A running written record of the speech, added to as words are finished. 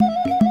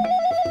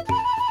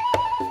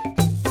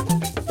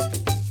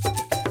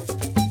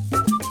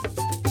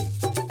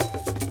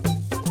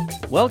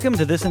Welcome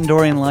to This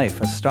Endorian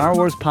Life, a Star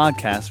Wars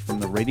podcast from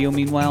the Radio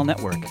Meanwhile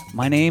Network.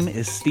 My name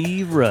is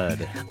Steve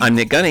Rudd. I'm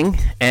Nick Gunning,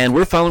 and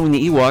we're following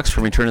the Ewoks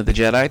from Return of the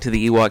Jedi to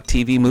the Ewok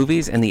TV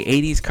movies and the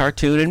 80s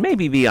cartoon, and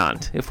maybe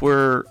beyond. If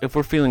we're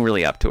feeling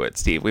really up to it,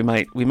 Steve, we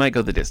might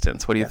go the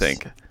distance. What do you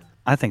think?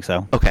 I think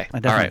so. Okay.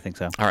 I definitely think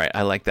so. All right,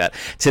 I like that.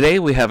 Today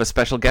we have a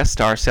special guest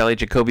star, Sally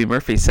Jacoby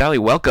Murphy. Sally,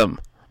 welcome.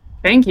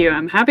 Thank you.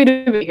 I'm happy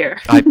to be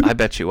here. I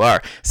bet you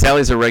are.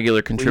 Sally's a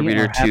regular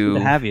contributor to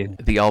have you.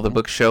 the All the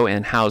Books show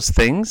and How's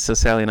Things. So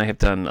Sally and I have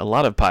done a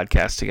lot of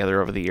podcasts together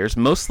over the years,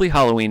 mostly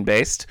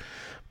Halloween-based,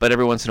 but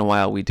every once in a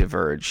while we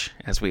diverge,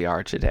 as we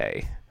are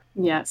today.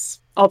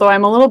 Yes. Although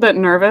I'm a little bit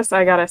nervous,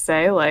 I gotta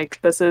say,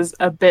 this is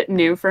a bit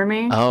new for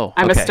me. Oh,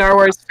 I'm a Star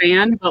Wars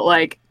fan, but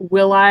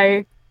will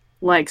I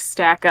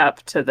stack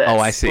up to this? Oh,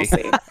 I see. We'll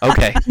see.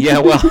 Okay. Yeah,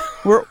 well,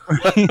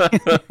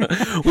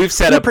 we've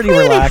set a pretty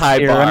relaxed high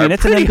here. bar. I mean,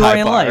 it's an pretty high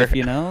Endorian bar. life,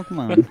 you know? Come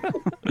on.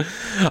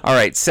 All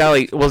right,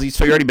 Sally, well,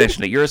 so you already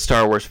mentioned it. You're a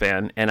Star Wars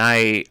fan, and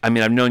I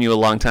mean, I've known you a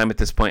long time at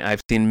this point.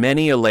 I've seen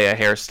many a Leia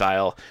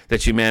hairstyle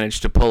that you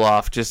managed to pull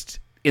off just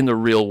in the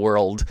real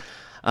world.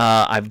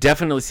 I've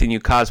definitely seen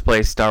you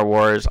cosplay Star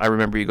Wars. I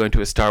remember you going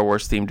to a Star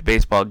Wars-themed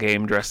baseball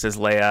game dressed as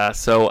Leia.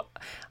 So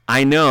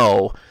I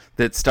know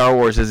that Star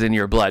Wars is in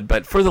your blood.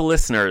 But for the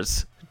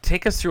listeners,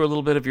 take us through a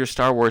little bit of your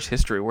Star Wars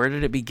history. Where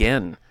did it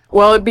begin?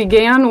 Well, it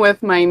began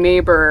with my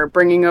neighbor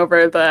bringing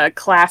over the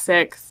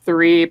classic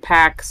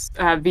 3-packs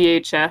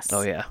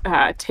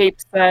VHS tape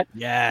set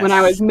when I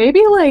was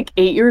maybe 8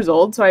 years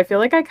old. So I feel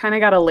like I kind of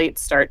got a late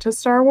start to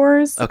Star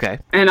Wars. Okay.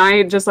 And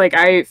I just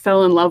I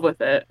fell in love with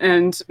it.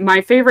 And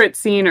my favorite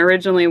scene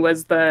originally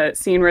was the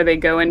scene where they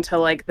go into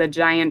the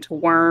giant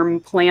worm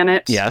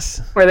planet.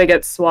 Yes. Where they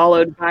get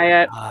swallowed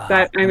by it.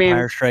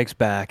 Empire Strikes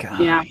Back.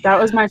 Yeah,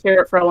 that was my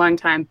favorite for a long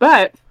time.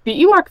 But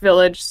the Ewok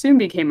Village soon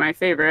became my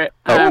favorite.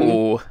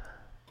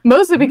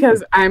 Mostly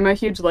because I'm a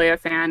huge Leia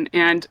fan,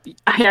 and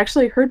I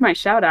actually heard my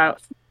shout out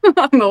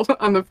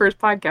on the first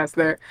podcast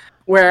there,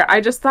 where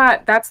I just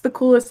thought that's the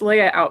coolest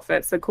Leia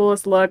outfits, the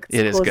coolest look,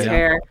 the coolest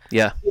hair.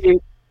 Yeah.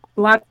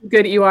 Lots of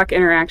good Ewok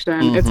interaction.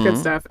 Mm-hmm. It's good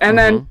stuff. And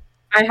then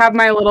I have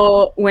my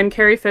when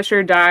Carrie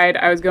Fisher died,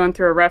 I was going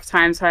through a rough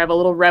time, so I have a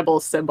little rebel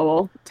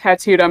symbol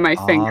tattooed on my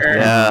finger,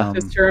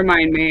 just to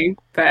remind me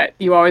that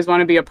you always want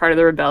to be a part of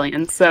the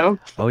rebellion. So,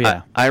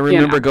 I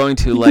remember going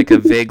to a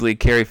vaguely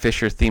Carrie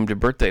Fisher themed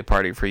birthday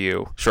party for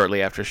you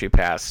shortly after she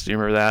passed. Do you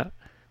remember that?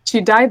 She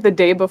died the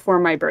day before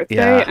my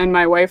birthday, and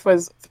my wife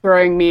was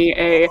throwing me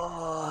a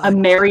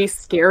Merry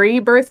Scary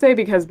birthday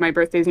because my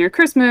birthday's near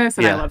Christmas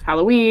and I love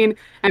Halloween.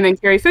 And then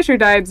Carrie Fisher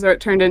died, so it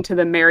turned into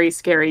the Merry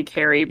Scary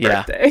Carrie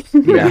birthday.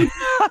 Yeah.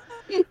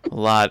 A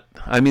lot.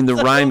 I mean, the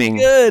rhyming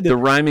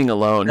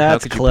alone.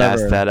 That's how could clever.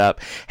 You pass that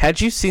up?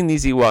 Had you seen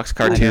these Ewoks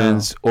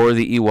cartoons or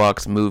the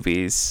Ewoks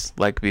movies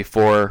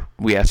before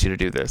we asked you to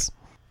do this?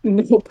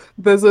 Nope.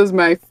 This is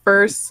my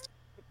first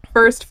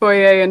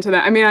foray into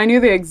that. I mean, I knew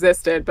they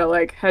existed,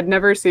 but had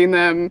never seen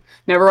them,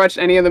 never watched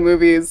any of the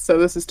movies, so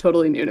this is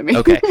totally new to me.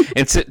 Okay.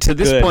 And to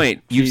this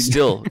point,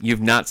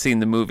 you've not seen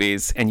the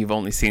movies, and you've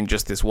only seen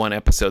just this one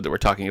episode that we're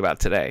talking about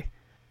today.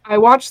 I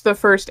watched the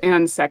first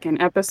and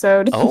second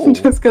episode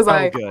just because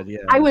I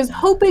was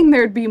hoping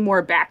there'd be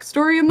more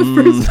backstory in the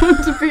first one,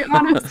 to be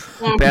honest.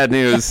 Bad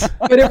news.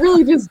 But it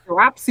really just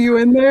drops you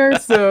in there,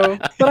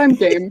 but I'm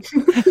game.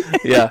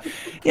 Yeah.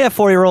 Yeah,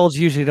 4-year-olds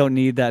usually don't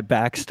need that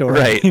backstory.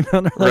 Right. You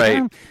know? They're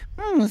like,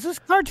 right. Is this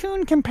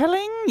cartoon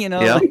compelling? You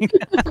know? Yeah.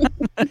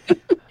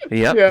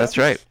 Yep, that's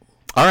right.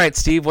 All right,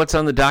 Steve, what's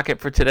on the docket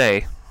for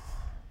today?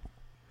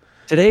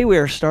 Today we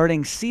are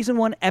starting Season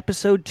 1,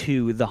 Episode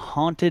 2, The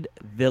Haunted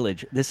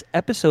Village. This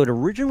episode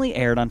originally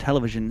aired on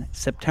television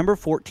September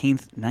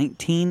 14th,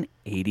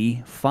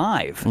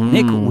 1985.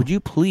 Nick, would you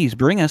please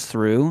bring us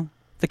through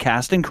the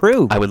cast and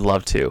crew? I would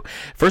love to.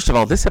 First of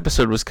all, this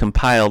episode was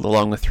compiled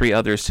along with 3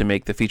 others to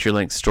make the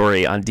feature-length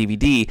story. On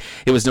DVD,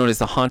 it was known as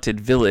The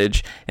Haunted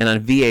Village, and on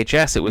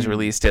VHS, it was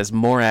released as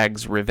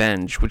Morag's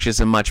Revenge, which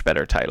is a much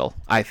better title,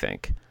 I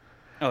think.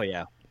 Oh,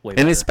 yeah.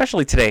 And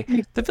especially today,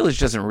 the village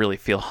doesn't really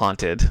feel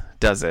haunted,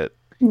 does it?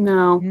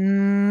 No.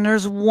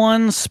 There's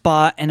one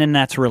spot, and then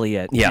that's really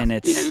it. Yeah. And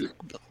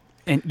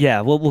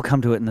we'll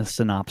come to it in the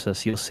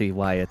synopsis. You'll see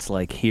why it's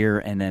here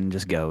and then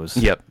just goes.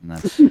 Yep. And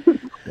that's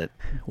it.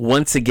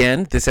 Once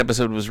again, this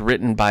episode was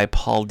written by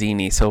Paul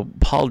Dini. So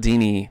Paul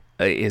Dini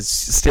is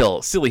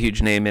still a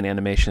huge name in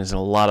animations and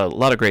a lot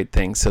of great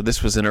things. So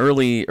this was an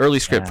early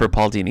script for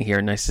Paul Dini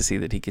here. Nice to see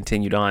that he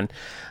continued on.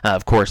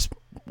 Of course,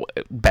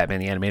 Batman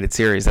the Animated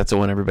Series, that's the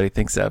one everybody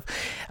thinks of.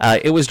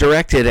 It was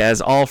directed, as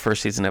all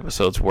first season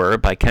episodes were,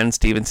 by Ken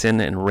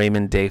Stevenson and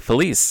Raymond De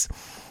Felice.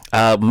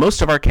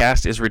 Most of our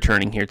cast is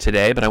returning here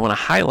today, but I want to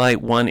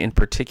highlight one in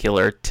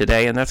particular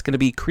today, and that's going to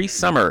be Cree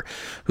Summer,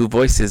 who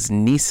voices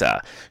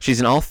Nyssa.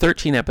 She's in all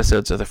 13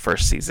 episodes of the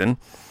first season.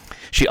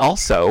 She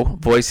also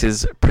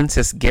voices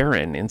Princess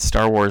Garen in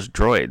Star Wars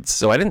Droids,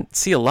 so I didn't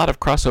see a lot of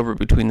crossover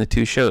between the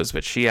two shows,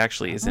 but she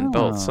actually is in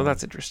both, so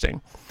that's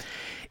interesting.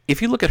 If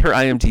you look at her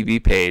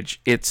IMDb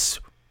page, it's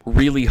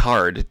really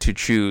hard to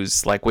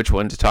choose which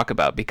one to talk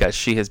about because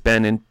she has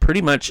been in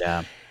pretty much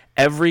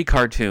every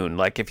cartoon,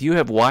 like if you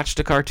have watched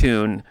a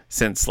cartoon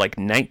since like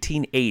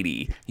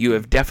 1980, you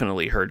have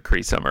definitely heard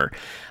Cree Summer.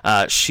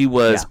 She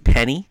was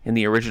Penny in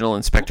the original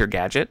Inspector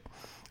Gadget,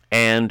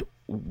 and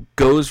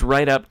goes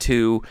right up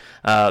to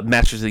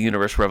Masters of the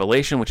Universe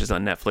Revelation, which is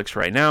on Netflix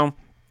right now.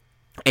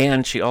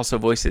 And she also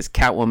voices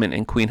Catwoman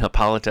and Queen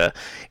Hippolyta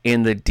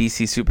in the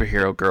DC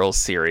Superhero Girls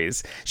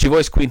series. She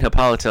voiced Queen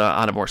Hippolyta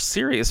on a more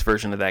serious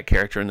version of that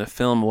character in the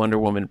film Wonder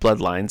Woman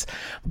Bloodlines.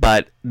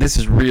 But this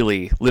is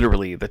really,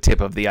 literally the tip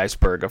of the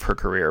iceberg of her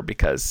career,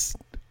 because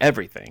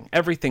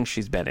everything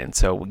she's been in.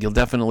 So you'll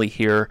definitely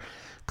hear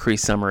Cree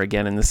Summer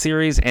again in the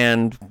series.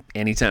 And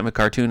anytime a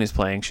cartoon is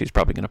playing, she's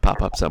probably going to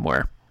pop up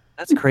somewhere.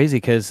 That's crazy,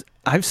 because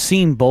I've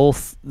seen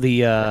both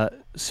the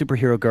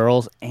Superhero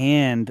Girls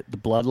and the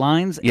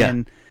Bloodlines,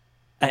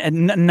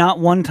 and not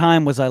one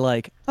time was I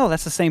like, oh,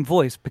 that's the same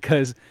voice,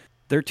 because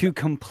they're two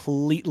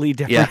completely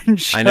different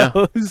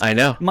shows. I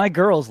know. My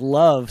girls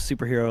love the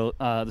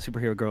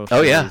Superhero Girls.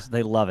 Oh, yeah.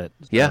 They love it.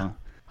 So. Yeah.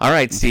 All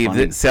right,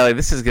 Steve. Sally,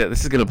 this is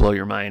gonna blow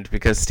your mind,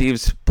 because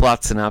Steve's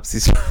plot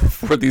synopses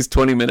for these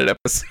 20-minute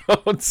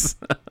episodes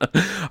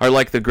are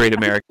like the Great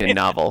American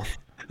Novel.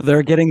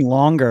 They're getting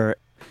longer.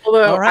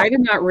 Although I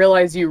did not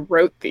realize you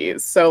wrote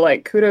these, so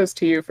like kudos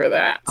to you for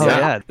that. Oh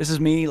yeah, this is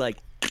me like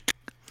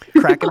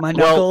cracking my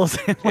knuckles.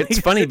 Well, it's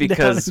funny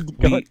because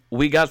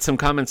we got some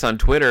comments on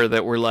Twitter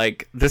that were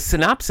like, the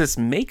synopsis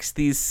makes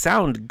these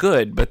sound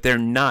good, but they're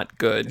not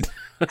good.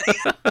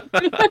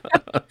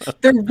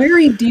 They're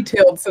very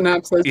detailed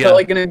synopses, but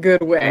like in a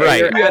good way.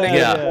 Right. You're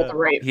adding all the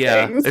right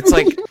things. It's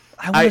like,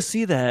 I want to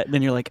see that.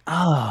 Then you're like,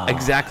 oh.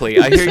 Exactly.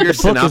 I hear your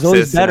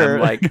synopsis, and I'm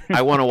like,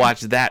 I want to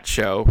watch that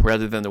show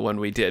rather than the one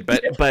we did.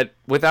 But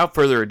without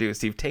further ado,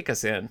 Steve, take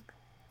us in.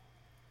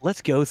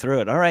 Let's go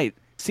through it. All right.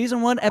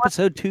 Season 1,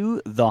 Episode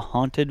 2, The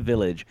Haunted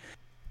Village.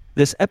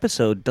 This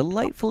episode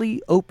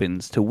delightfully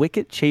opens to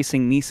Wicket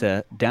chasing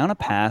Nyssa down a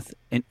path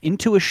and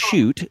into a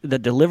chute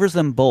that delivers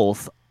them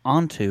both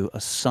onto a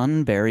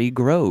sunberry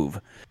grove.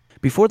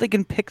 Before they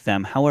can pick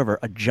them, however,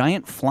 a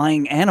giant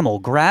flying animal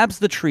grabs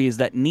the trees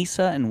that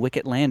Nyssa and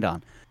Wicket land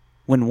on.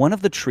 When one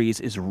of the trees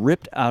is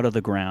ripped out of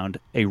the ground,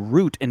 a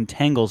root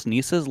entangles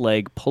Nyssa's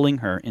leg, pulling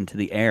her into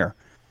the air.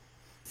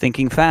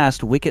 Thinking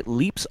fast, Wicket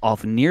leaps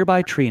off a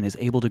nearby tree and is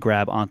able to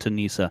grab onto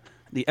Nyssa.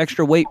 The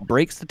extra weight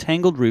breaks the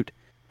tangled root,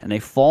 and they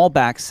fall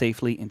back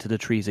safely into the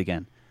trees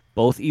again.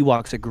 Both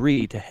Ewoks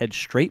agree to head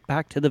straight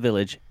back to the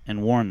village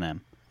and warn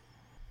them.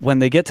 When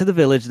they get to the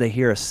village, they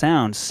hear a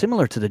sound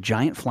similar to the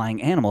giant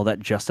flying animal that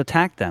just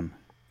attacked them.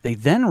 They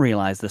then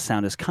realize the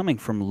sound is coming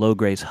from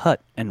Logre's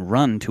hut and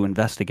run to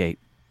investigate.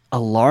 A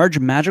large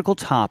magical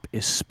top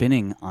is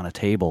spinning on a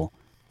table.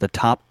 The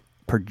top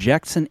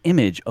projects an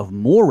image of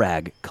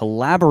Morag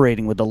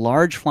collaborating with the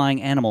large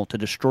flying animal to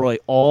destroy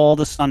all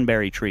the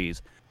sunberry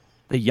trees.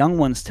 The young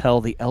ones tell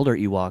the elder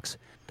Ewoks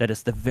that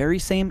it's the very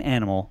same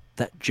animal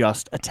that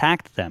just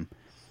attacked them.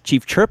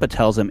 Chief Chirpa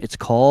tells him it's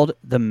called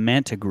the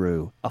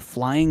Mantigrew, a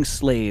flying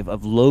slave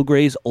of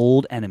Logre's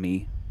old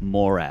enemy,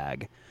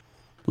 Morag.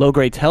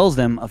 Logre tells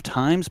them of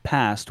times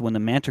past when the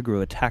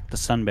Mantigrew attacked the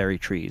sunberry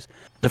trees,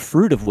 the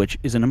fruit of which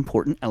is an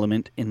important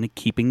element in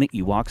keeping the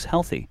Ewoks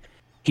healthy.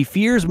 He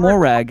fears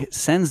Morag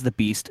sends the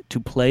beast to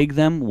plague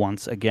them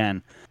once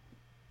again.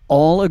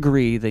 All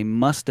agree they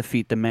must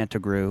defeat the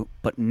Mantigrew,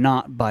 but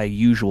not by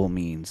usual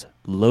means.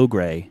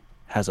 Logre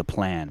has a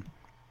plan.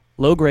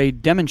 Logre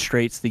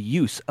demonstrates the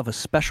use of a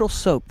special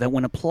soap that,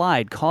 when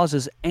applied,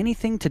 causes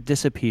anything to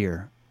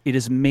disappear. It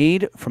is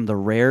made from the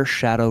rare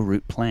shadow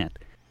root plant.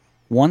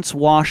 Once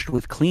washed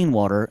with clean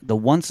water, the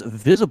once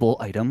visible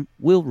item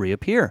will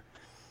reappear.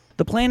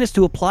 The plan is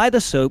to apply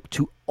the soap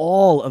to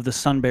all of the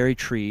sunberry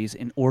trees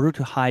in order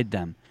to hide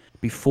them.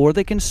 Before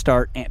they can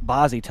start, Aunt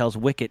Bozzy tells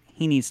Wicket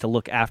he needs to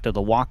look after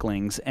the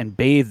Walklings and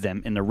bathe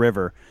them in the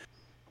river.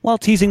 While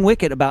teasing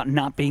Wicket about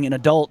not being an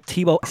adult,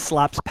 Tebow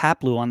slaps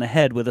Paplu on the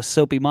head with a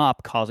soapy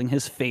mop, causing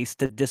his face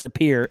to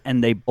disappear,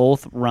 and they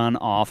both run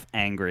off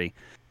angry.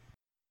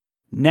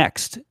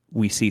 Next,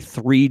 we see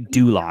 3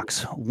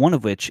 Duloks, one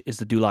of which is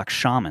the Dulok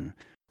shaman,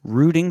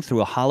 rooting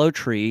through a hollow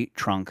tree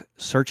trunk,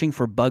 searching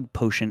for bug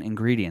potion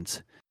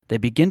ingredients. They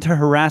begin to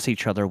harass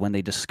each other when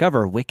they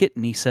discover Wicket,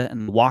 Nyssa,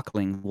 and the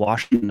Walkling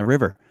washing in the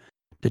river.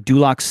 The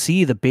Duloks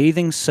see the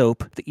bathing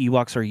soap the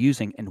Ewoks are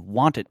using and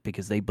want it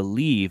because they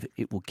believe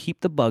it will keep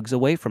the bugs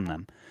away from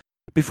them.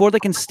 Before they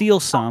can steal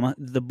some,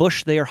 the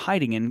bush they are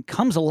hiding in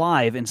comes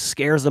alive and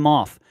scares them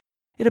off.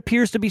 It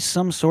appears to be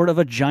some sort of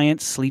a giant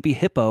sleepy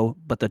hippo,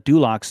 but the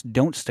Duloks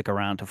don't stick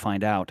around to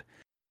find out.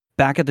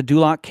 Back at the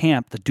Dulok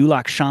camp, the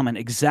Dulok shaman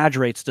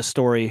exaggerates the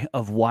story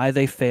of why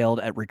they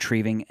failed at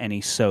retrieving any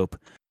soap.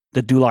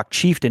 The Dulok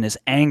chieftain is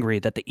angry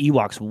that the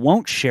Ewoks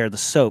won't share the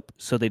soap,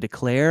 so they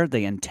declare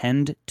they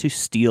intend to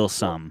steal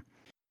some.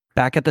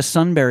 Back at the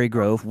Sunberry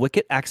Grove,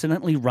 Wicket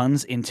accidentally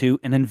runs into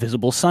an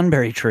invisible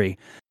sunberry tree.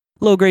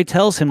 Logre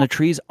tells him the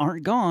trees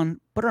aren't gone,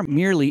 but are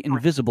merely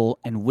invisible,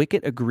 and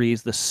Wicket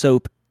agrees the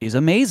soap is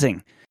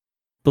amazing.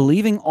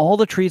 Believing all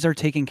the trees are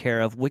taken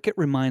care of, Wicket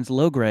reminds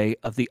Logre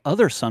of the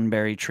other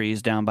sunberry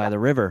trees down by the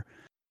river.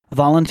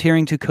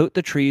 Volunteering to coat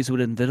the trees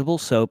with invisible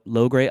soap,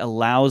 Logray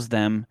allows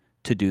them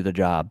to do the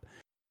job.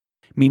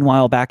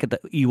 Meanwhile, back at the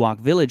Ewok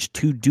village,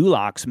 2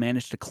 Duloks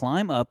manage to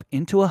climb up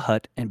into a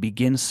hut and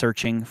begin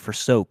searching for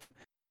soap.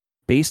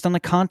 Based on the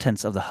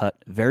contents of the hut,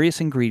 various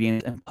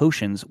ingredients and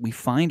potions, we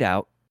find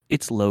out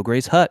it's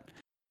Logray's hut.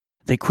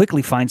 They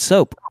quickly find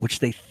soap, which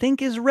they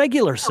think is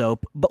regular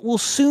soap, but will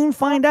soon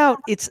find out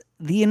it's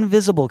the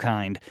invisible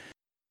kind.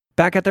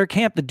 Back at their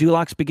camp, the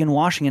Duloks begin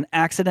washing and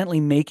accidentally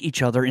make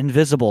each other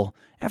invisible.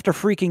 After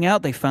freaking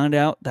out, they found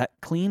out that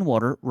clean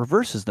water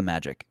reverses the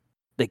magic.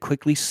 They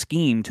quickly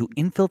scheme to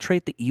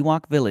infiltrate the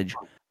Ewok village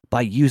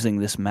by using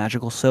this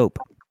magical soap.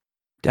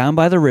 Down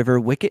by the river,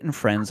 Wicket and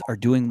friends are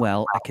doing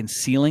well at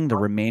concealing the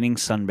remaining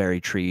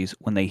sunberry trees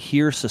when they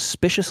hear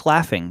suspicious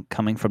laughing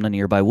coming from the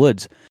nearby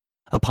woods.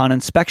 Upon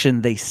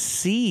inspection, they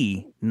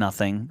see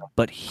nothing,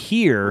 but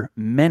hear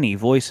many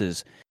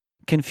voices.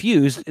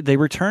 Confused, they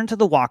return to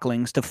the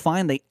Woklings to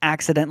find they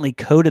accidentally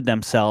coated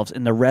themselves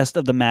in the rest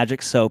of the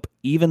magic soap,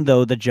 even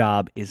though the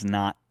job is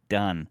not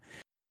done.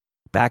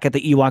 Back at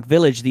the Ewok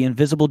village, the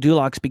invisible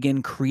Duloks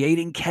begin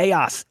creating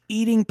chaos,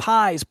 eating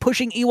pies,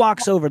 pushing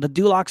Ewoks over. The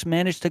Duloks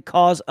manage to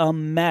cause a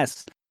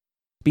mess.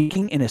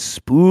 Speaking in a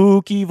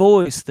spooky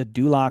voice, the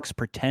Duloks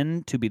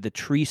pretend to be the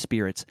tree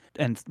spirits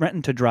and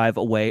threaten to drive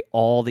away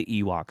all the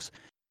Ewoks.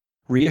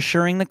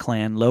 Reassuring the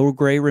clan,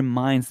 Logray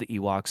reminds the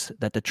Ewoks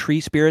that the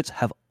tree spirits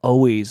have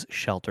always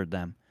sheltered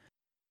them.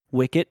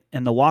 Wicket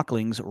and the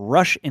Woklings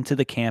rush into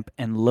the camp,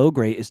 and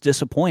Logray is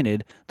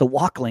disappointed the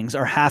Woklings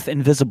are half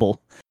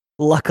invisible.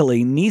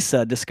 Luckily,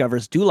 Nissa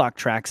discovers Dulok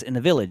tracks in the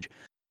village.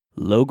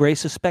 Logray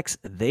suspects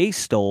they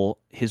stole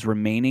his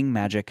remaining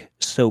magic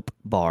soap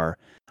bar.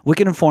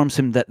 Wicket informs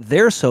him that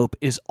their soap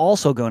is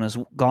also gone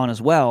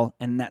as well,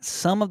 and that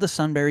some of the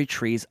sunberry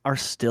trees are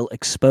still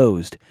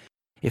exposed.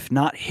 If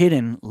not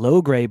hidden,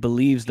 Logray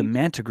believes the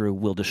Mantigrew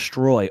will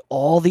destroy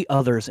all the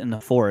others in the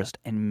forest,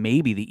 and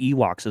maybe the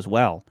Ewoks as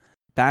well.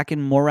 Back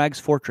in Morag's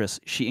fortress,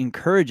 she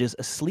encourages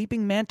a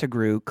sleeping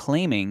Mantigrew,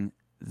 claiming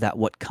that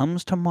what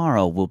comes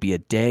tomorrow will be a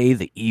day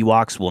the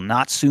Ewoks will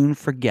not soon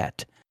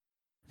forget.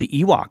 The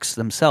Ewoks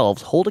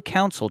themselves hold a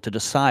council to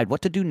decide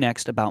what to do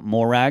next about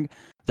Morag,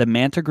 the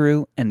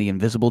Mantigrew, and the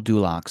invisible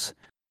Duloks.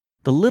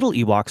 The little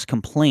Ewoks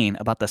complain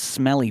about the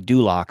smelly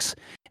Duloks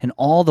and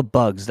all the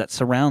bugs that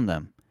surround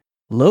them.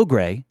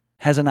 Logray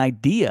has an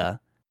idea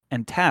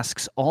and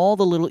tasks all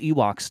the little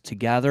Ewoks to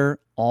gather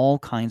all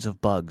kinds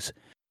of bugs.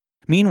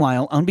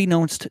 Meanwhile,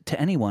 unbeknownst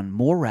to anyone,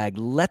 Morag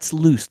lets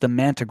loose the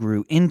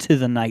Mantigrew into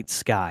the night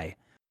sky.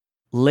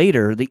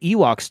 Later, the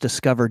Ewoks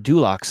discover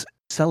Duloks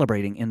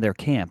celebrating in their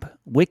camp.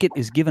 Wicket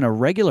is given a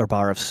regular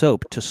bar of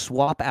soap to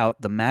swap out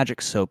the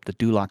magic soap the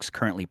Duloks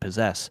currently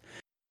possess.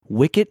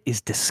 Wicket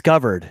is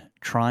discovered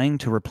trying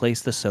to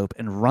replace the soap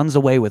and runs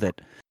away with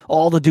it.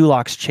 All the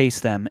Duloks chase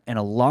them, and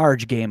a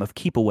large game of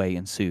keep-away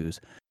ensues.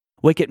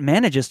 Wicket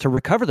manages to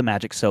recover the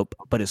magic soap,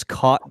 but is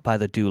caught by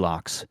the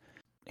Duloks.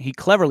 He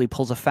cleverly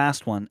pulls a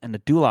fast one, and the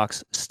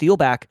Duloks steal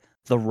back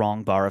the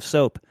wrong bar of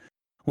soap.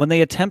 When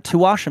they attempt to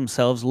wash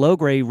themselves,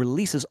 Logray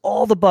releases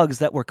all the bugs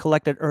that were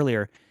collected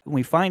earlier, and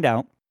we find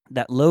out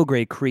that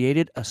Logray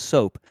created a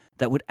soap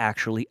that would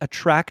actually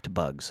attract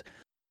bugs.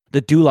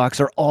 The Duloks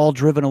are all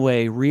driven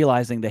away,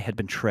 realizing they had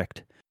been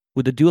tricked.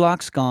 With the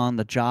Duloks gone,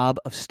 the job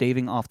of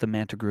staving off the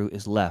Mantigrew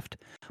is left,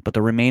 but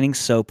the remaining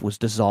soap was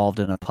dissolved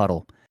in a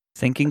puddle.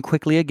 Thinking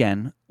quickly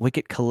again,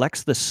 Wicket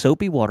collects the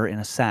soapy water in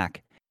a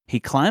sack. He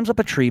climbs up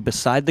a tree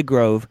beside the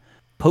grove,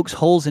 pokes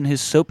holes in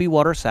his soapy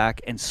water sack,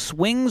 and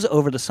swings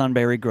over the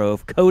sunberry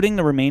grove, coating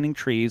the remaining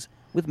trees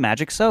with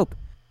magic soap.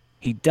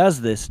 He does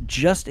this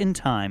just in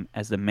time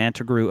as the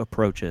Mantigrew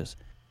approaches.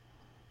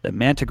 The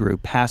Mantigrew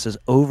passes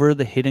over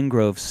the hidden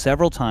grove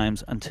several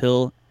times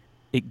until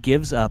it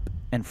gives up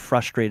and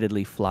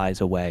frustratedly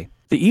flies away.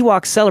 The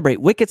Ewoks celebrate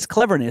Wicket's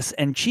cleverness,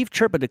 and Chief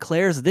Chirpa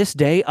declares this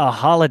day a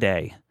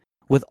holiday.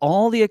 With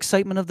all the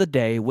excitement of the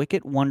day,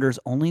 Wicket wonders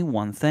only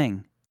one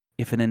thing: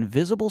 if an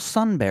invisible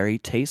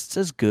sunberry tastes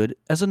as good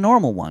as a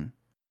normal one.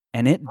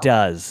 And it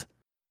does.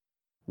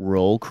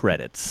 Roll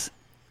credits.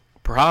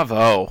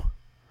 Bravo.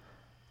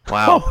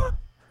 Wow.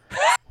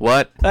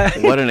 What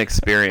an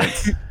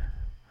experience.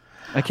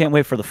 I can't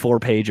wait for the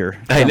 4-pager.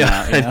 I know.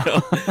 I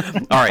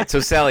know. All right, so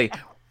Sally,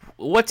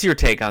 what's your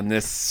take on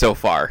this so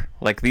far?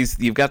 Like,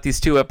 you've got these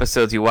 2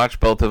 episodes, you watch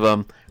both of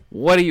them.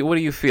 What do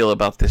you feel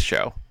about this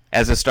show?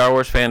 As a Star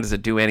Wars fan, does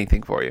it do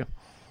anything for you?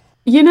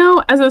 You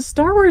know, as a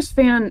Star Wars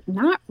fan,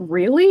 not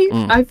really.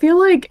 I feel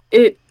like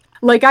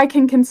I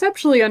can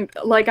conceptually,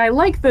 I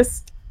like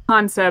this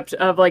concept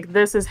of, like,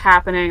 this is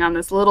happening on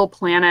this little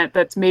planet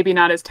that's maybe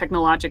not as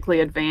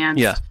technologically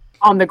advanced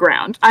on the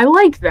ground. I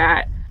like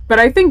that. But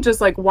I think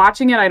just, like,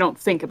 watching it, I don't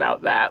think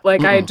about that.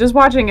 Like,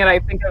 watching it, I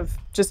think of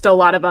just a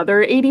lot of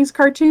other 80s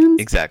cartoons.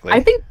 Exactly. I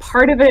think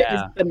part of it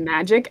is the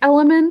magic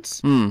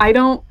element. I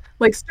don't,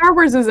 like, Star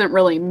Wars isn't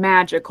really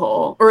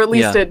magical, or at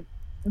least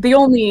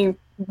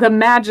the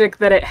magic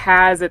that it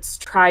has, it's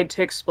tried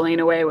to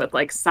explain away with,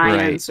 like,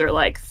 science or,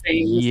 like,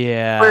 things.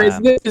 Yeah. Whereas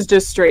this is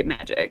just straight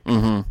magic.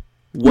 Mm-hmm.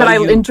 But I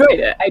enjoyed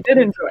it. I did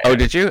enjoy it. Oh,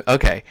 did you?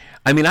 Okay.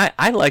 I mean,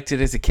 I liked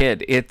it as a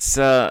kid. It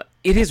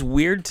is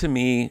weird to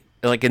me,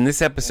 like in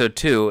this episode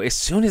too, as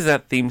soon as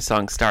that theme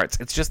song starts,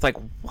 it's just like,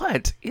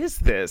 what is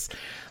this?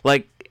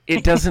 Like,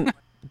 it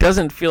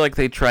doesn't feel like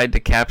they tried to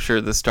capture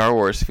the Star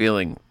Wars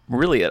feeling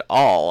really at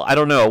all. I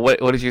don't know. What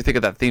did you think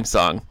of that theme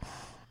song?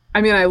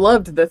 I mean, I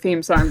loved the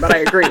theme song, but I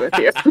agree with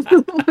you.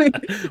 Like,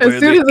 as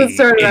soon as it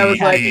started, I was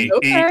like,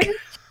 okay.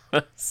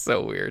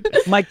 So weird.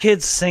 My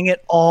kids sing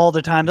it all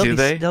the time. Do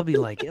they? They'll be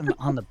like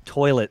on the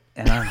toilet,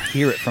 and I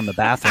hear it from the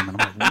bathroom, and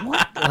I'm like,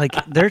 what?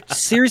 Like, they're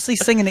seriously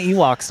singing an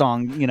Ewok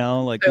song, you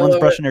know? Like, one's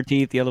brushing their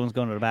teeth, the other one's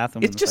going to the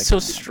bathroom. It's just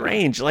like, so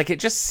strange. Like, it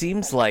just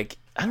seems like,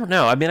 I don't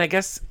know. I mean, I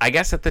guess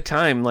at the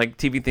time, like,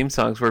 TV theme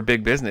songs were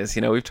big business.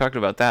 You know, we've talked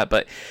about that.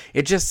 But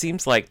it just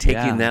seems like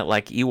taking that,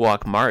 like,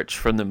 Ewok march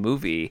from the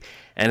movie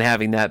and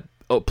having that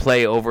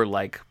play over,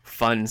 like,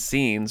 fun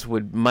scenes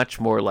would much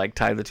more, like,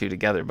 tie the two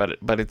together.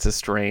 But it's a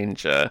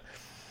strange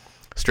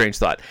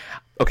thought.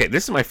 Okay,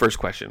 this is my first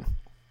question.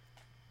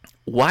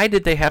 Why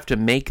did they have to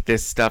make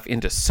this stuff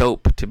into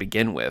soap to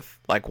begin with?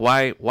 Like,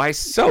 why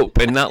soap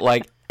and not,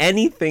 like,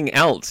 anything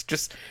else?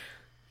 Just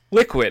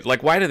liquid.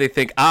 Like, why do they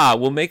think,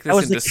 we'll make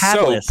this into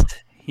catalyst, soap?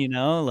 You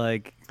know,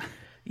 like...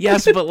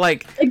 Yes, but,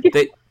 like,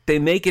 they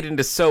make it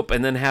into soap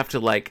and then have to,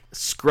 like,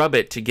 scrub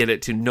it to get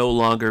it to no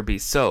longer be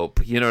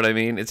soap. You know what I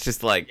mean? It's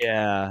just like,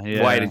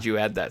 why did you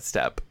add that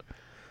step?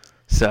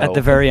 So at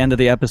the very end of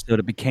the episode,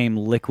 it became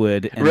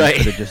liquid, and they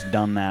could have just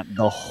done that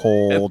the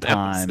whole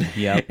time.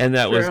 Yep. And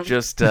that was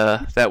just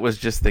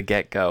the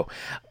get-go.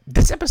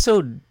 This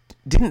episode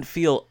didn't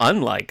feel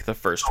unlike the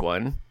first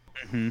one.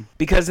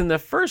 Because in the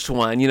first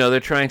one, you know, they're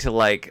trying to,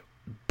 like,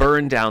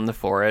 burn down the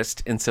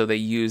forest, and so they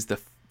use the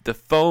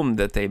foam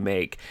that they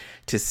make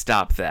to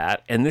stop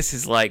that. And this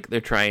is like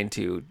they're trying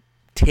to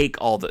take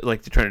they're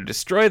trying to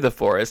destroy the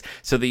forest,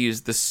 so they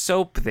use the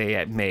soap they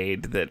had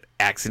made that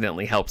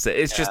accidentally helps it.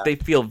 It's just they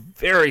feel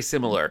very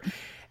similar.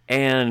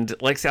 And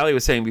like Sally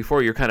was saying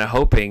before, you're kind of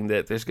hoping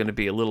that there's going to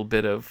be a little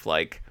bit of,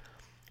 like,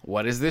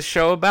 what is this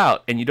show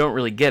about? And you don't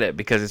really get it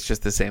because it's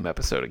just the same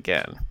episode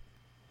again.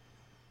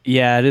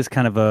 Yeah, it is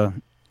kind of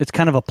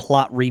a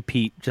plot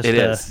repeat. Just it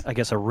is. I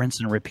guess a rinse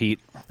and repeat.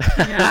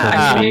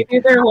 Yeah, maybe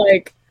they're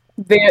like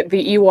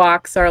the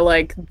Ewoks are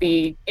like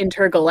the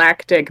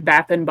intergalactic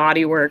Bath and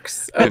Body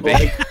Works of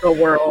like the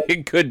world.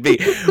 It could be.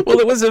 Well,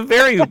 it was a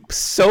very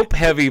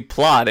soap-heavy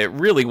plot. It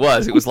really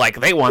was. It was like,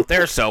 they want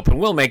their soap, and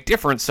we'll make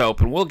different soap,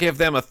 and we'll give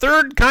them a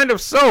third kind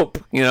of soap.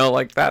 You know,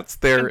 like that's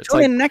their.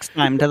 Tune in next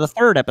time to the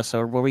third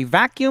episode where we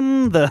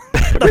vacuum the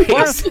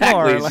exactly.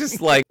 floor. It's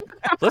just like,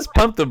 let's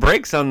pump the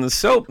brakes on the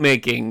soap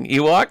making,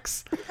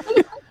 Ewoks.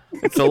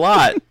 It's a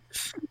lot.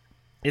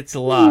 It's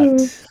a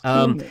lot.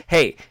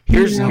 Hey,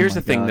 here's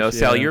the thing, though,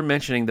 Sal. You're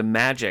mentioning the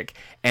magic,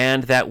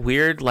 and that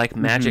weird, like,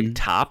 magic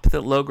top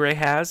that Logray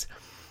has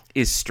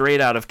is straight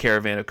out of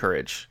Caravan of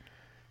Courage.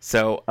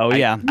 So,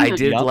 I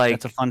did like...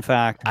 That's a fun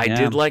fact. I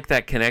did like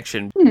that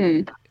connection.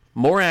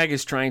 Morag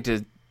is trying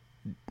to...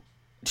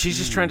 She's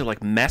just trying to,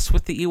 like, mess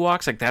with the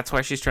Ewoks. Like, that's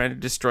why she's trying to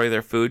destroy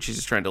their food. She's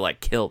just trying to,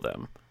 like, kill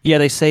them. Yeah,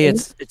 they say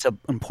it's an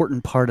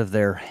important part of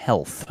their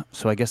health.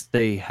 So I guess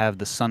they have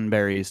the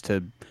sunberries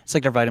to... It's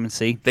like their vitamin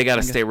C. They got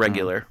to stay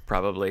regular,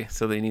 probably.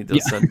 So they need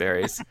those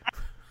sunberries.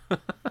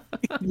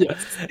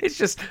 Yes. It's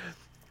just...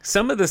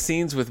 Some of the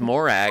scenes with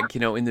Morag, you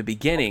know, in the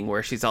beginning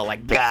where she's all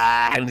like,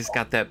 bah, and it's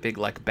got that big,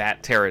 like,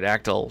 bat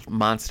pterodactyl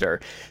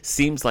monster,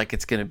 seems like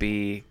it's going to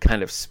be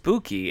kind of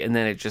spooky, and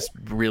then it just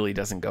really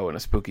doesn't go in a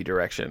spooky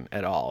direction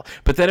at all.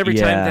 But then every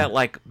time that,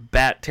 like,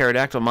 bat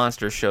pterodactyl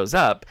monster shows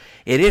up,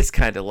 it is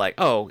kind of like,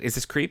 oh, is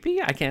this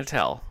creepy? I can't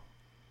tell.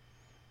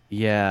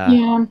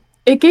 Yeah.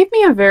 It gave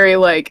me a very,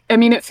 like, I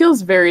mean, it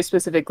feels very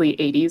specifically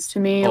 80s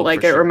to me. Oh,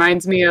 like, it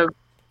reminds me of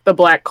The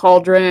Black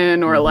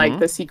Cauldron or like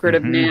The Secret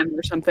of NIMH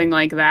or something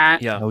like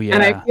that. Yeah. Oh, yeah.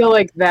 And I feel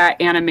like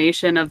that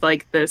animation of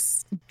like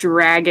this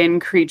dragon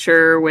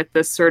creature with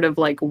this sort of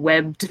like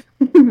webbed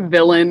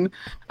villain.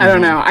 I don't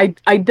know.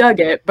 I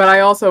dug it, but I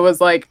also was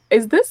like,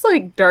 is this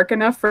like dark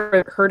enough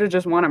for her to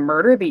just want to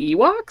murder the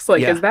Ewoks?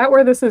 Like, is that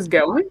where this is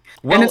going?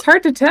 Well, and it's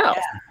hard to tell.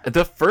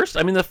 The first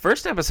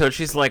episode,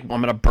 she's like, well,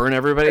 I'm going to burn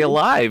everybody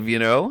alive, you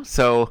know?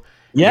 So...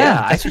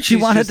 Yeah, that's what she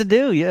wanted to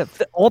do. Yeah,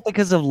 all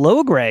because of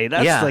Logray.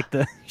 That's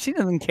like she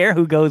doesn't care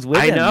who goes with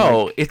him. I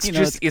know. Like, it's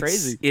just it's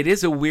crazy. It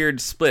is a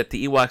weird split.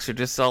 The Ewoks are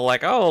just all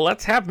like, oh,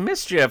 let's have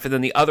mischief, and then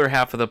the other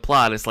half of the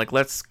plot is like,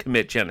 let's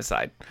commit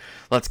genocide,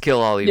 let's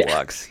kill all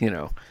Ewoks. You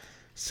know.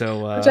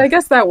 So, which I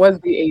guess that was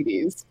the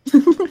 80s.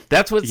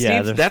 That's what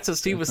Steve. That's what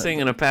Steve was saying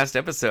in a past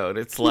episode.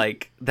 It's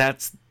like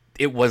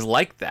it was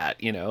like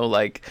that. You know,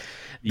 like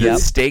the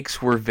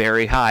stakes were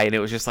very high, and it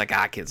was just like,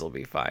 kids will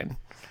be fine.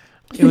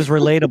 It was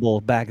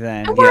relatable back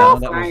then.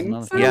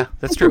 Yeah,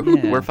 that's true.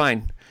 Yeah. We're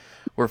fine.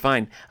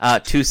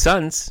 Two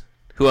sons.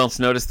 Who else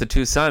noticed the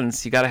two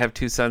sons? You got to have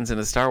two sons in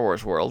a Star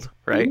Wars world,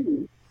 right?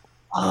 Ooh.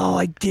 Oh,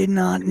 I did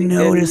not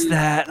notice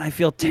that. I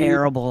feel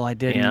terrible. I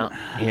didn't.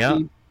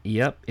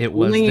 Yep. It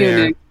was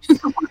there.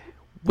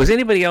 Was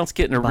anybody else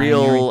getting a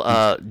real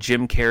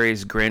Jim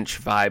Carrey's Grinch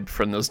vibe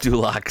from those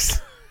Dulaks?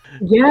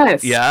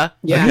 Yes. Yeah?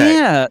 Yeah. Okay.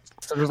 Yeah.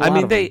 So there's a I lot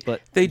mean, of them,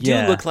 they do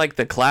yeah. look like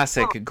the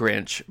classic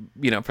Grinch,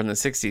 from the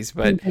 60s,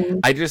 but Mhm.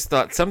 I just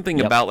thought something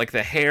Yep. about like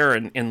the hair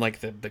and like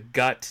the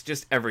gut,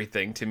 just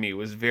everything to me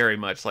was very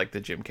much like the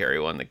Jim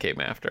Carrey one that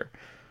came after.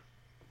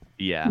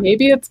 Yeah.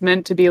 Maybe it's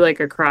meant to be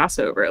like a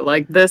crossover.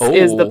 Like this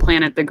is the Oh.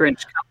 planet the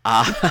Grinch comes.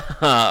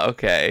 Ah,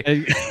 okay.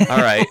 All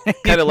right.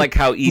 Kind of like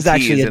how E.T. is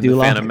actually a in the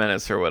Dulong. Phantom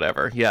Menace or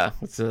whatever. Yeah,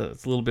 it's a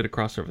little bit of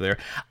crossover there.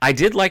 I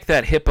did like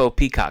that hippo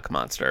peacock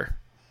monster.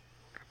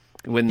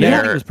 When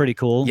Yeah, they're, it was pretty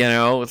cool.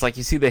 it's like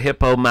you see the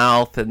hippo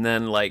mouth, and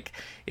then like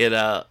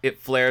it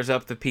flares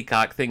up the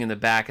peacock thing in the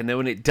back, and then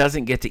when it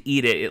doesn't get to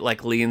eat it, it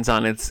like leans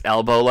on its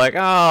elbow, like,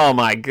 oh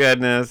my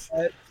goodness.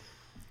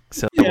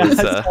 So Yeah, it was,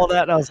 I saw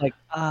that and I was like,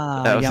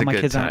 that was yeah, a my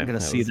good kids time. aren't going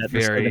to That see was that.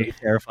 They're still gonna very- be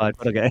terrified,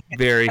 but okay.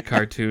 very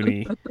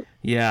cartoony.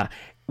 Yeah.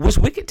 Was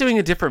Wicket doing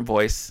a different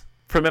voice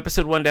from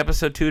episode 1 to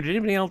episode 2? Did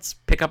anybody else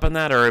pick up on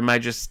that, or am I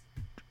just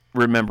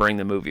remembering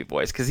the movie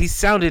voice? Because he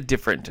sounded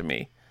different to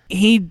me.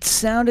 He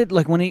sounded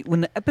like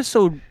when the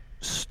episode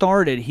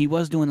started, he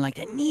was doing like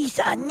the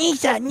Nisa,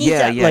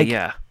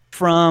 Yeah.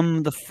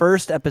 from the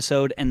first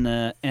episode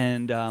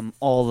and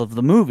all of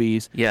the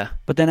movies. Yeah.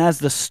 But then as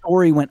the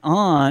story went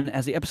on,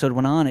 as the episode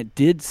went on, it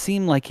did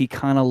seem like he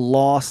kind of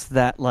lost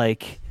that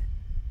like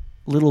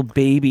little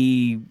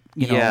baby,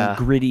 Yeah.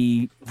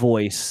 gritty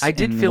voice. I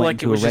did and feel went like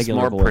it into a was just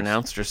regular more voice.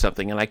 pronounced or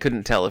something, and I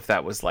couldn't tell if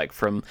that was like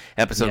from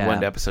episode 1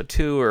 to Yeah. episode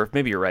 2, or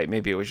maybe you're right.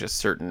 Maybe it was just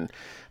certain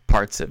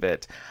parts of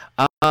it.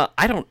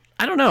 I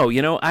don't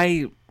know.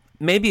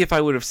 Maybe if I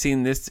would have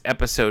seen this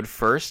episode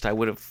first, I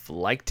would have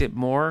liked it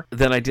more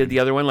than I did the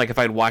other one. Like if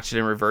I'd watched it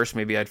in reverse,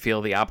 maybe I'd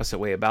feel the opposite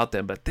way about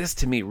them. But this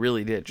to me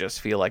really did just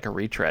feel like a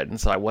retread,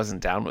 and so I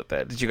wasn't down with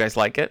it. Did you guys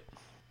like it?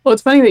 Well,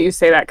 it's funny that you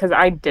say that because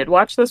I did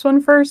watch this one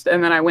first,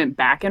 and then I went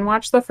back and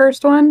watched the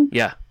first one,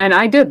 Yeah. and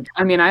I did.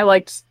 I mean, I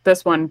liked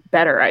this one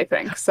better, I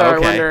think. So I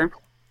Okay. wonder.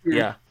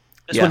 Yeah.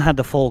 This Yeah. one had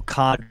the full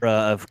cadre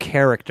of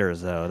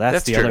characters, though.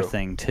 That's the other true.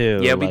 thing too.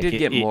 Yeah, we Like, did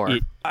get more.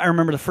 I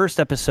remember the first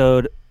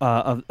episode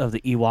of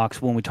the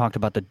Ewoks when we talked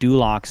about the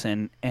Duloks,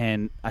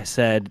 and I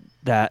said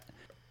that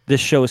this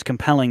show is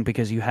compelling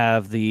because you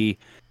have the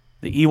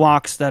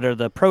Ewoks that are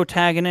the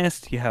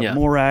protagonist, you have Yeah.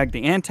 Morag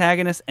the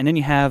antagonist, and then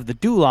you have the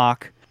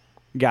Dulok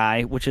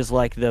guy, which is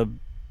like the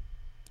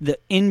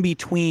in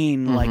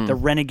between, like the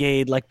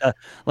renegade, and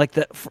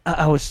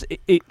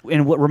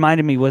what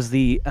reminded me was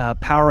the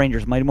Power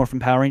Rangers, Mighty Morphin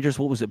Power Rangers.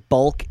 What was it,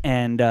 Bulk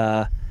and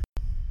the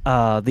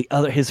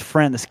other, his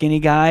friend, the skinny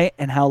guy,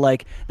 and how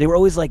like they were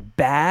always like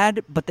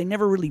bad, but they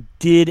never really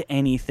did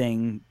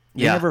anything.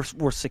 They Yeah. never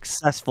were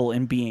successful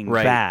in being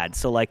Right. bad.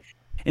 So like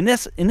in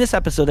this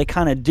episode, they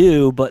kind of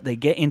do, but they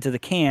get into the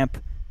camp,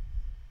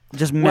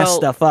 just mess Well-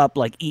 stuff up,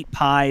 like eat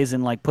pies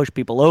and like push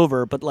people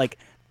over, but like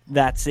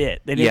that's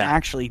it. They didn't Yeah.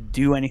 actually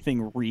do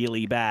anything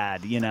really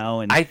bad,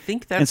 And I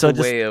think And that's so a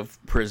just- way of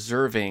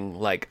preserving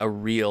like a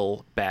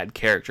real bad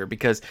character,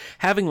 because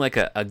having like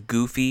a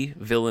goofy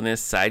villainous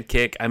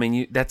sidekick, I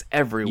mean, that's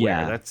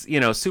everywhere. Yeah.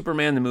 That's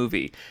Superman the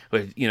movie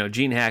with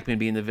Gene Hackman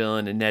being the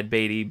villain and Ned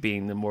Beatty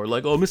being the more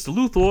like, oh, Mr.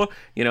 Luthor,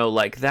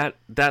 like that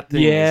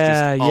thing is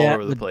just all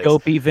over the place.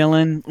 dopey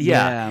villain.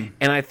 Yeah.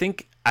 And I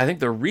think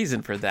the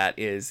reason for that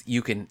is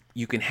you can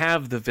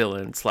have the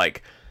villains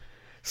like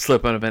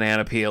slip on a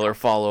banana peel or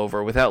fall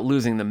over without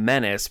losing the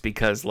menace,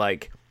 because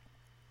like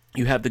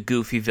you have the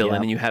goofy villain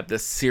Yeah. and you have the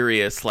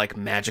serious like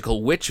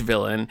magical witch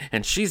villain,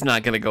 and she's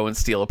not going to go and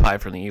steal a pie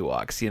from the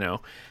Ewoks,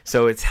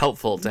 So it's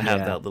helpful to have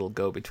Yeah. that little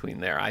go between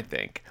there, I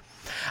think.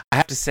 I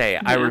have to say,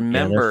 I Yeah. they're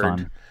remembered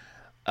fun.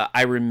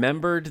 I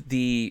remembered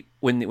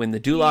when the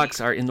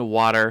Duloks are in the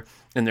water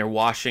and they're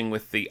washing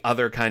with the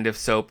other kind of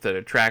soap that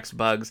attracts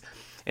bugs,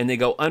 and they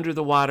go under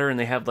the water and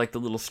they have like the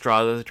little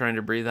straw that they're trying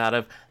to breathe out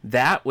of.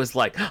 That was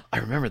like, I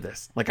remember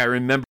this. Like I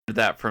remembered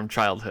that from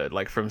childhood,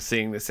 like from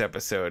seeing this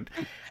episode.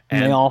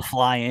 And they all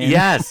fly in.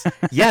 Yes,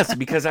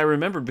 because I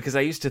remembered, because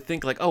I used to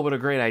think like, oh, what a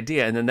great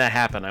idea, and then that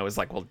happened. I was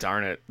like, well,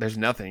 darn it, there's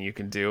nothing you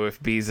can do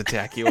if bees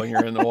attack you when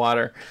you're in the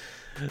water.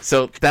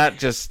 So that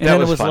And then it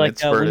was was fun. like, It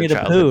spurred Winnie a the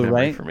childhood Pooh, memory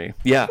right? for me.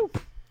 Yeah.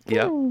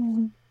 Yep.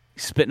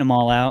 Spitting them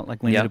all out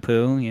like Winnie Yep. the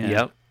Pooh. Yeah.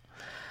 Yep.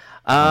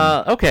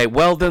 Okay,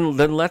 well then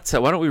let's.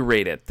 Why don't we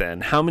rate it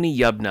then? How many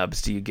yub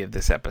nubs do you give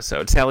this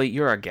episode? Sally,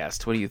 you're our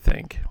guest. What do you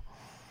think?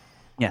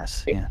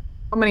 Yes. Yeah.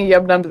 How many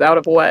yub nubs out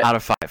of what? Out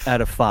of 5.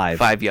 Out of 5.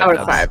 5 yub Out nubs.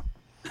 of 5.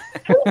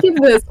 I would give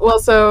this. Well,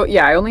 so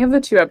yeah, I only have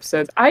the 2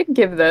 episodes. I'd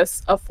give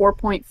this a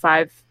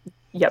 4.5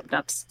 yub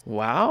nubs.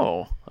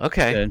 Wow.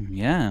 Okay. Good.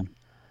 Yeah.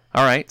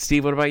 All right,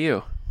 Steve. What about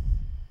you?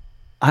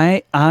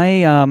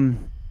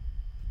 I'm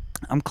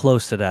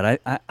close to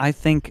that. I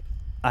think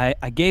I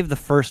gave the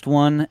first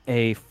one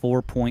a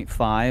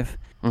 4.5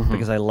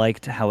 because I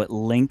liked how it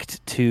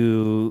linked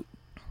to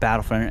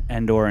Battlefront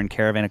Endor and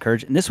Caravan of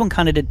Courage, and this one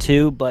kind of did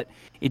too, but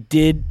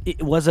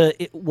it was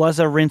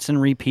a rinse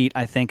and repeat,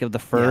 I think, of the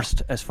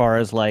first as far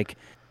as like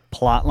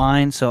plot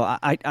line. So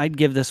I'd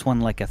give this one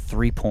like a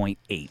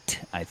 3.8.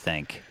 I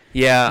think.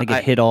 Yeah. Like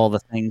it hit all the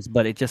things,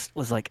 but it just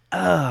was like,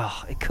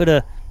 oh, it could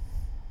have.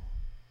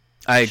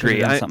 I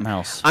agree. Something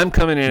else. I'm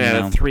coming in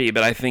at a 3,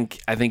 but I think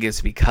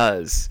it's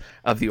because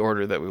of the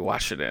order that we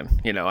watched it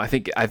in. I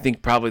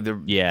think probably the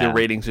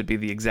ratings would be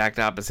the exact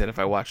opposite if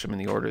I watched them in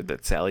the order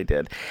that Sally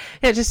did.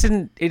 Yeah, it just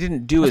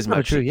didn't do as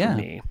much for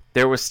me.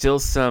 There was still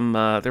some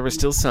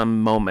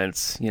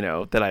moments,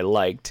 that I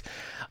liked.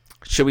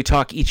 Should we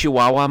talk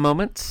Ichiwawa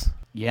moments?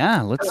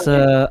 Yeah, let's.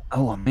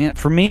 Oh man,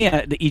 for me,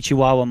 the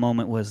Ichiwawa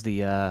moment was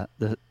the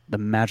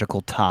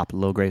magical top,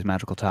 Logre's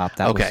magical top.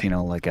 That was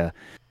like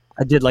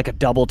I did like a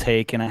double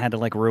take, and I had to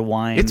like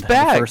rewind the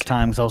first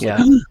time because I was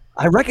like,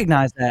 I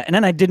recognized that, and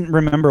then I didn't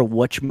remember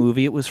which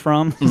movie it was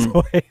from,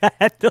 so I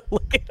had to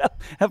look it up.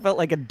 I felt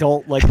like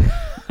adult, like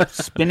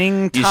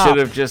spinning top. You should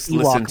have just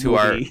listened to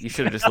movie. You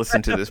should have just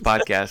listened to this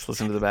podcast.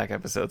 Listen to the back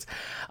episodes.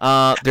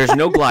 There's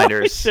no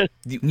gliders.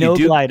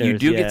 Gliders. You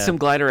do get some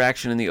glider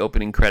action in the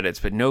opening credits,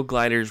 but no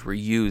gliders were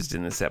used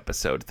in this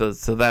episode,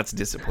 so that's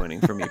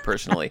disappointing for me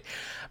personally.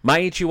 My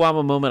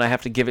Ichiwama moment, I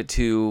have to give it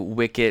to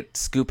Wicket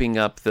scooping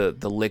up the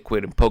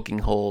liquid and poking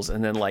holes,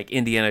 and then like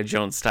Indiana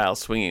Jones style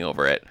swinging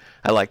over it.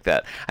 I like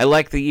that. I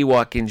like the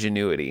Ewok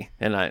ingenuity,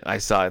 and I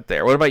saw it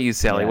there. What about you,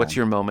 Sally? Yeah. What's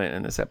your moment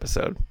in this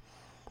episode?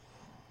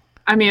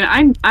 I mean,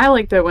 I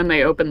liked it when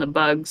they opened the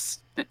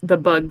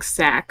bug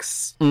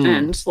sacks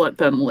and let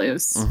them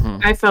loose. Mm-hmm.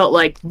 I felt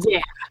like,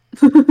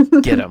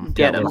 Get them.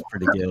 That was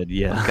pretty good.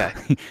 Yeah.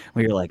 Okay.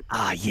 Where you're like,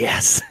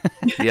 yes.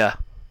 Yeah.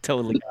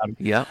 Totally got him.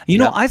 Yeah. You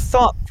know, I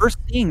thought first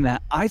seeing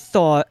that, I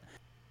thought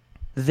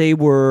they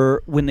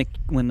were when the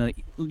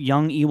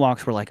young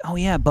Ewoks were like, oh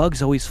yeah,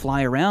 bugs always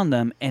fly around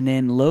them, and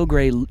then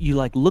Logray, you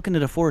like look into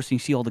the forest and you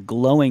see all the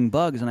glowing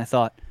bugs, and I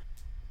thought,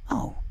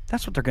 oh,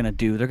 that's what they're gonna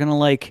do. They're gonna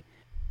like,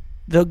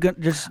 they're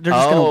just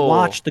gonna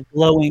watch the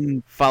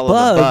glowing follow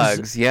the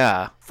bugs,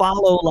 yeah.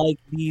 Follow like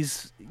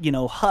these,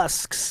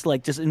 husks,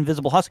 like just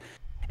invisible husks.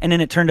 And then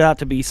it turned out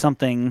to be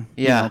something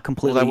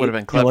completely... Well, that would have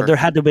been clever. There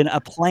had to have been a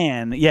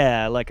plan.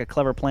 Yeah, like a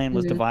clever plan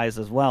was devised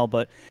as well.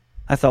 But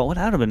I thought, well,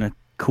 that would have been a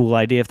cool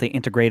idea if they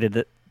integrated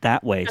it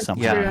that way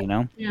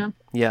somehow,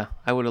 Yeah,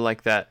 I would have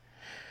liked that.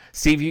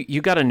 Steve,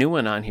 you got a new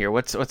one on here.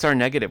 What's our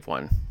negative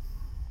one?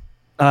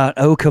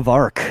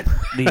 Okavark.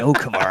 The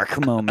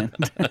Okavark moment.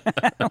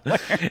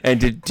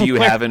 And do you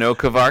have an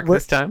Okavark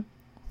this time?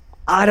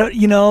 I don't.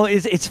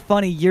 It's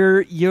funny.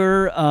 Your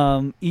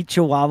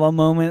Ichiwawa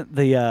moment,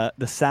 the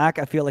sack.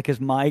 I feel like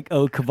is my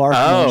Okavark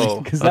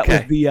moment because that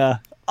was the.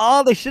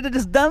 They should have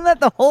just done that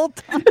the whole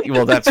time.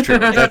 Well, that's true.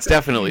 That's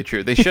definitely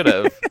true. They should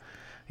have.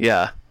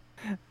 Yeah.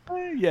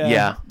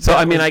 Yeah. So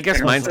I mean, I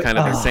guess mine's kind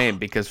of the same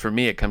because for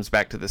me it comes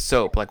back to the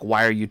soap. Like,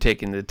 why are you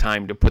taking the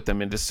time to put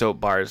them into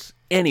soap bars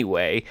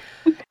anyway,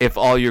 if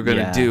all you're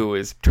gonna do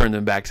is turn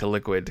them back to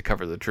liquid to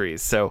cover the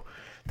trees? So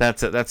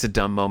that's a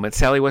dumb moment.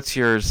 Sally, what's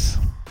yours?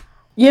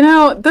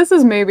 This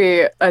is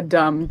maybe a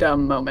dumb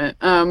moment.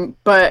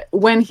 But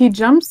when he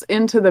jumps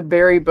into the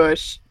berry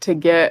bush to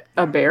get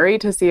a berry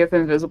to see if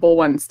invisible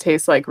ones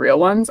taste like real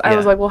ones, I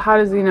was like, well, how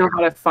does he know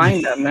how to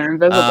find them? They're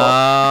invisible.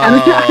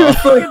 And I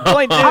was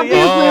like,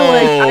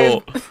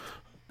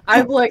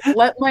 I've like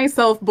let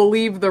myself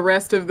believe the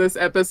rest of this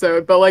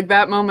episode, but like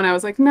that moment, I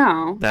was like,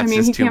 no.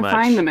 He can't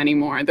find them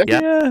anymore.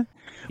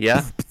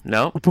 Yeah.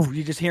 No.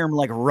 You just hear him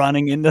like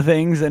running into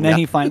things, and then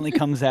he finally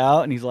comes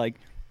out, and he's like.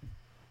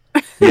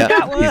 Yeah,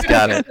 he's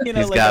got it. He's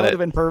got that it. would have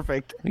been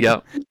perfect.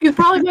 Yep. He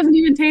probably wasn't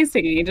even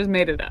tasting it. He just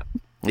made it up.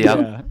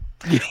 Yep.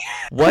 Yeah.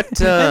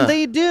 What? And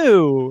they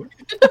do.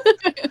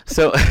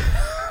 So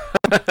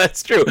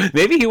that's true.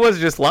 Maybe he was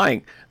just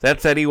lying.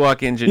 That's that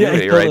Ewok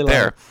ingenuity right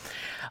there.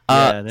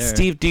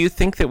 Steve, do you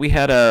think that we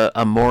had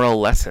a moral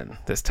lesson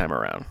this time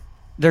around?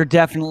 There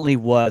definitely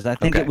was. I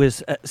think it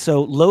was.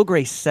 So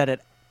Logray said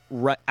it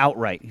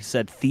outright. He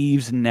said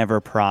thieves never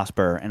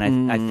prosper,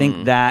 and I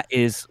think that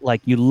is like,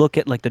 you look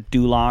at like the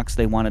Dulocs,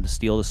 they wanted to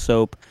steal the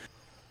soap.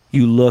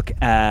 You look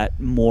at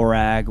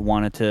Morag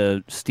wanted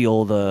to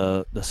steal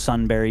the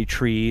sunberry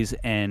trees,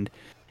 and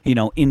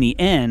in the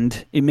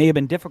end it may have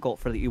been difficult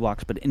for the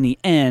Ewoks, but in the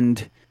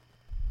end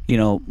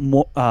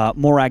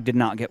Morag did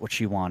not get what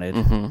she wanted,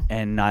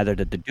 and neither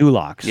did the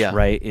Dulocs.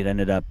 Right, it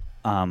ended up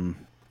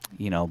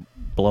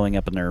blowing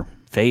up in their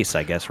face,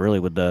 I guess, really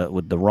with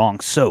the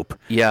wrong soap.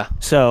 Yeah.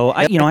 So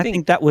I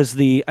think that was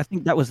the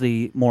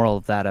moral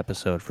of that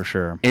episode for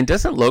sure. And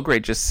doesn't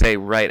Logray just say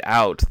right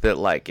out that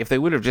like if they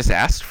would have just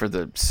asked for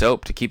the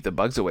soap to keep the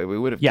bugs away, we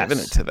would have given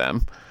it to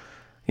them.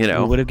 We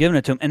would have given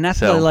it to them, and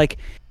that's why, like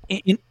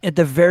at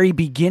the very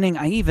beginning,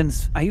 I even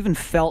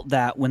felt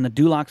that when the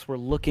Dulocs were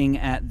looking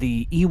at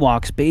the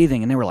Ewoks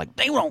bathing, and they were like,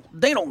 they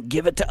don't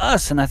give it to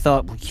us, and I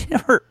thought, well,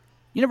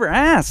 you never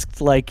asked.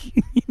 Like,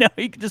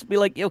 you could just be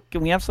like, yo, can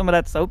we have some of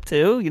that soap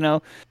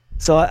too?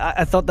 So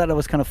I thought that it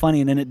was kind of funny,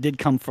 and then it did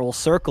come full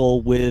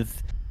circle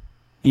with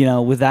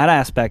that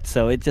aspect.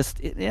 So I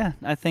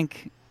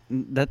think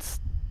that's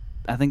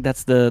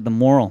the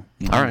moral.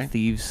 All right.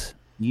 Thieves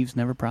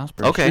never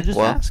prosper. Okay, just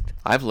well, asked.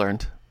 I've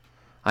learned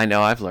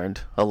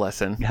a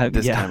lesson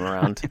this time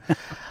around.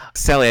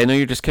 Sally, I know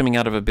you're just coming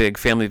out of a big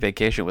family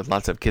vacation with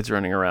lots of kids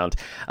running around.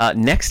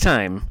 Next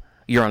time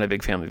you're on a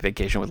big family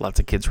vacation with lots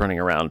of kids running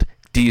around,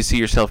 do you see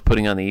yourself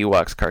putting on the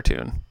Ewoks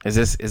cartoon? Is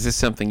this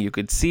something you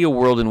could see a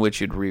world in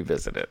which you'd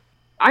revisit it?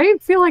 I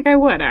feel like I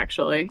would,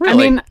 actually. Really?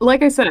 I mean,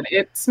 like I said,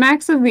 it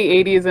smacks of the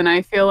 80s, and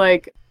I feel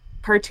like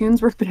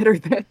cartoons were better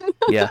then.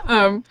 Yeah.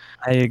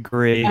 I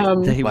agree.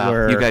 They Wow,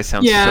 were. you guys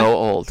sound so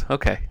old.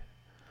 Okay.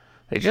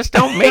 They just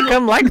don't make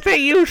them like they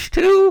used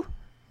to.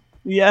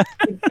 Yeah.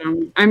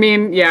 I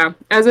mean, yeah.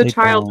 As a They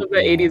child don't, of the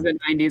 80s and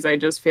 90s, I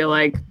just feel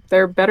like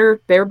they're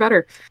better. They're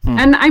better. Hmm.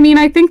 And I mean,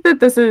 I think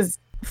that this is,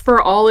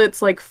 for all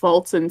its like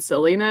faults and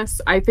silliness,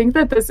 I think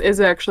that this is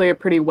actually a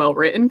pretty well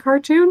written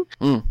cartoon.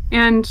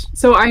 And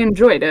so I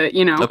enjoyed it.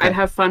 You know, Okay. I'd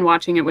have fun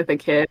watching it with a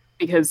kid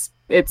because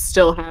it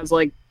still has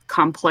like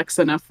complex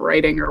enough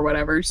writing or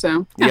whatever.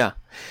 So Yeah.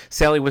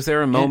 Sally, was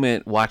there a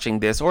moment watching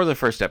this or the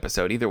first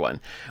episode, either one,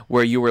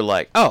 where you were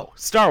like, oh,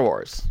 Star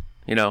Wars?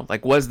 You know,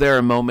 like, was there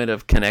a moment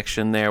of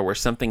connection there where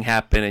something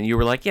happened and you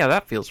were like, yeah,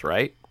 that feels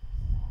right?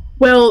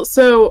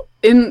 So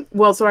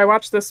I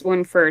watched this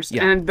one first,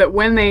 and that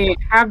when they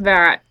have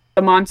the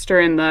monster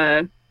in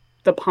the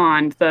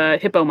pond, the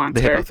hippo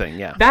monster, The hippo thing,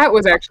 yeah. that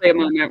was actually a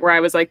moment where I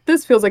was like,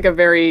 this feels like a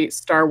very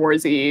Star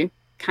Wars-y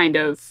kind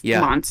of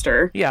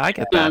monster. Yeah, I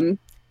get that.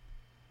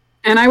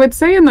 And I would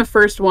say in the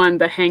first one,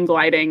 the hang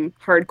gliding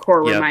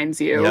hardcore Yep.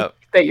 reminds you Yep.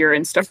 that you're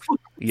in Star Wars.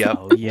 Yep.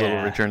 Oh, yeah.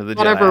 Little Return of the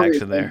Whatever Jedi action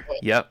reason, there.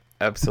 but- Yep.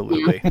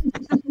 Absolutely.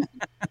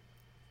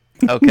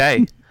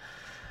 Okay.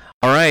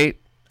 All right.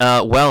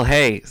 Well,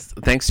 hey,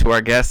 thanks to our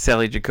guest,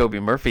 Sally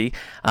Jacoby Murphy.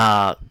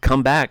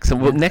 Come back. So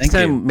next thank you.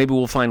 time, maybe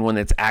we'll find one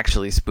that's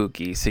actually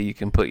spooky so you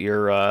can put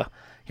your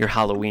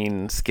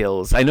Halloween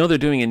skills. I know they're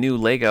doing a new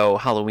Lego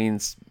Halloween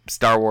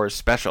Star Wars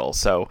special,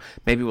 so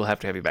maybe we'll have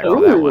to have you back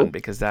for that one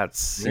because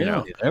that's, you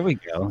know, There we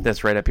go.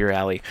 that's right up your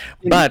alley.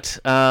 But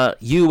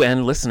you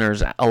and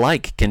listeners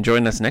alike can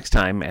join us next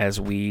time as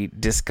we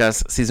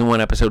discuss Season 1,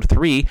 Episode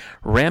 3,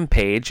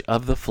 Rampage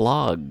of the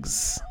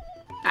Flogs.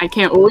 I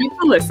can't wait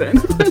to listen.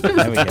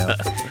 There we go.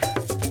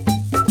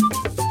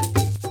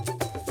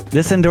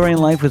 This Endorian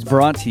Life was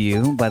brought to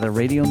you by the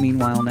Radio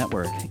Meanwhile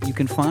Network. You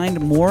can find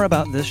more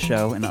about this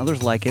show and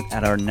others like it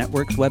at our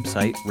network's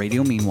website,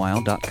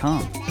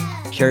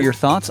 radiomeanwhile.com. Share your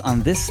thoughts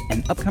on this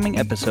and upcoming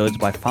episodes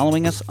by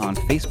following us on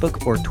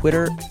Facebook or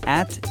Twitter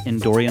at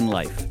Endorian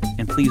Life.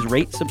 And please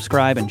rate,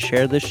 subscribe, and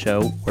share this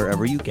show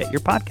wherever you get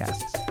your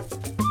podcasts.